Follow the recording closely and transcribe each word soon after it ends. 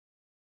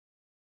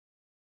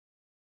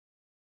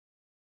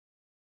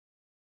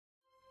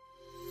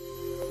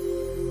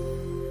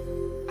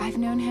I've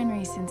known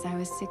Henry since I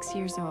was 6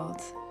 years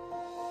old.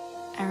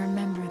 I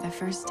remember the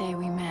first day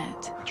we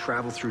met.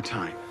 Travel through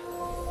time.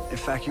 In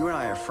fact, you and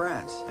I are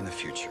friends in the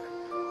future,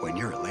 when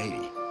you're a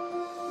lady.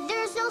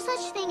 There's no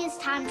such thing as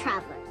time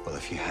traveler. Well,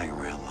 if you hang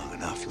around long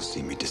enough, you'll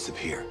see me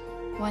disappear.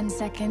 1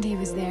 second he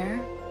was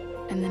there,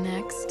 and the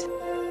next,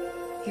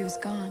 he was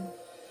gone.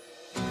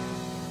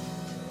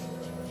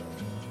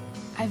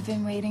 I've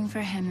been waiting for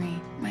Henry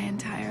my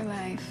entire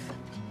life.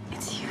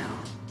 It's you.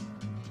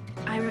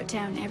 I wrote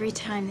down every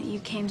time that you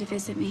came to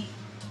visit me.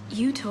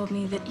 You told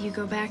me that you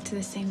go back to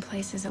the same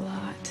places a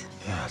lot.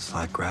 Yeah, it's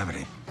like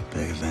gravity.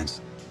 Big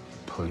events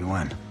pull you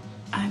in.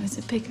 I was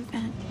a big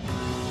event.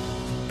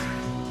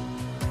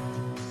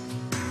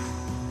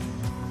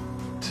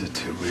 Is it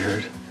too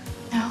weird?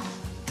 No,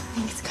 I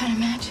think it's kind of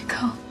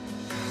magical.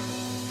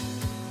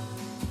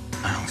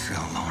 I don't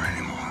feel alone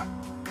anymore.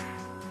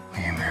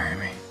 Will you marry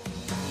me?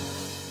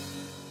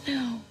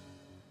 No.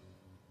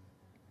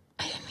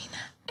 I didn't mean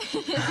that.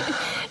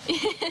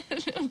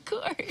 Of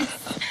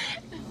course.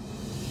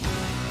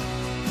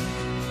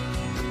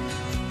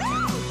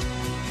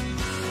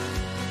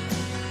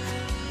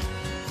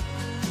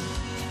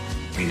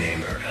 We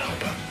named her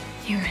Elba.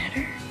 You met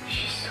her?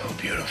 She's so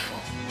beautiful.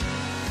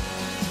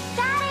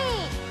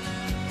 Daddy!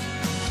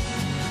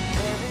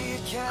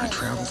 I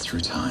travel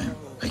through time.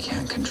 I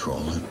can't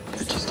control it.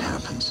 It just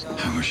happens.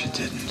 I wish it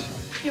didn't.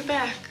 You're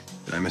back.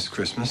 Did I miss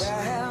Christmas?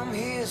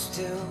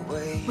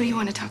 What do you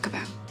want to talk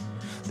about?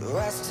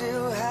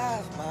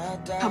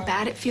 How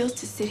bad it feels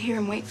to sit here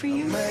and wait for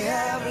you?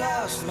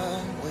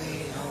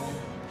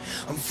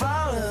 I'm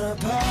falling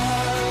apart.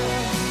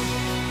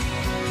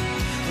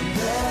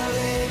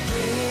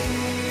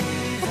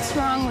 What's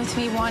wrong with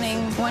me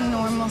wanting one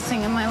normal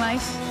thing in my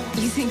life?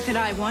 You think that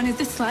I wanted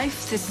this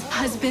life? This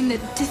husband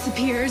that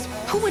disappears?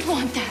 Who would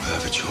want I that?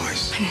 have a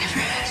choice. I never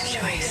had a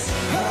choice.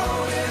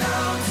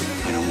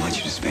 I don't want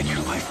you to spend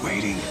your life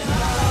waiting.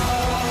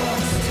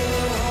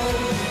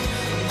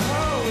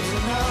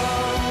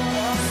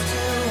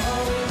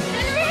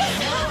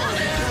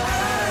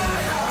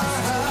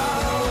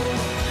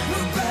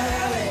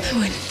 I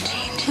wouldn't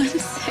change 1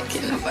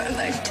 second of our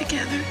life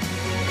together.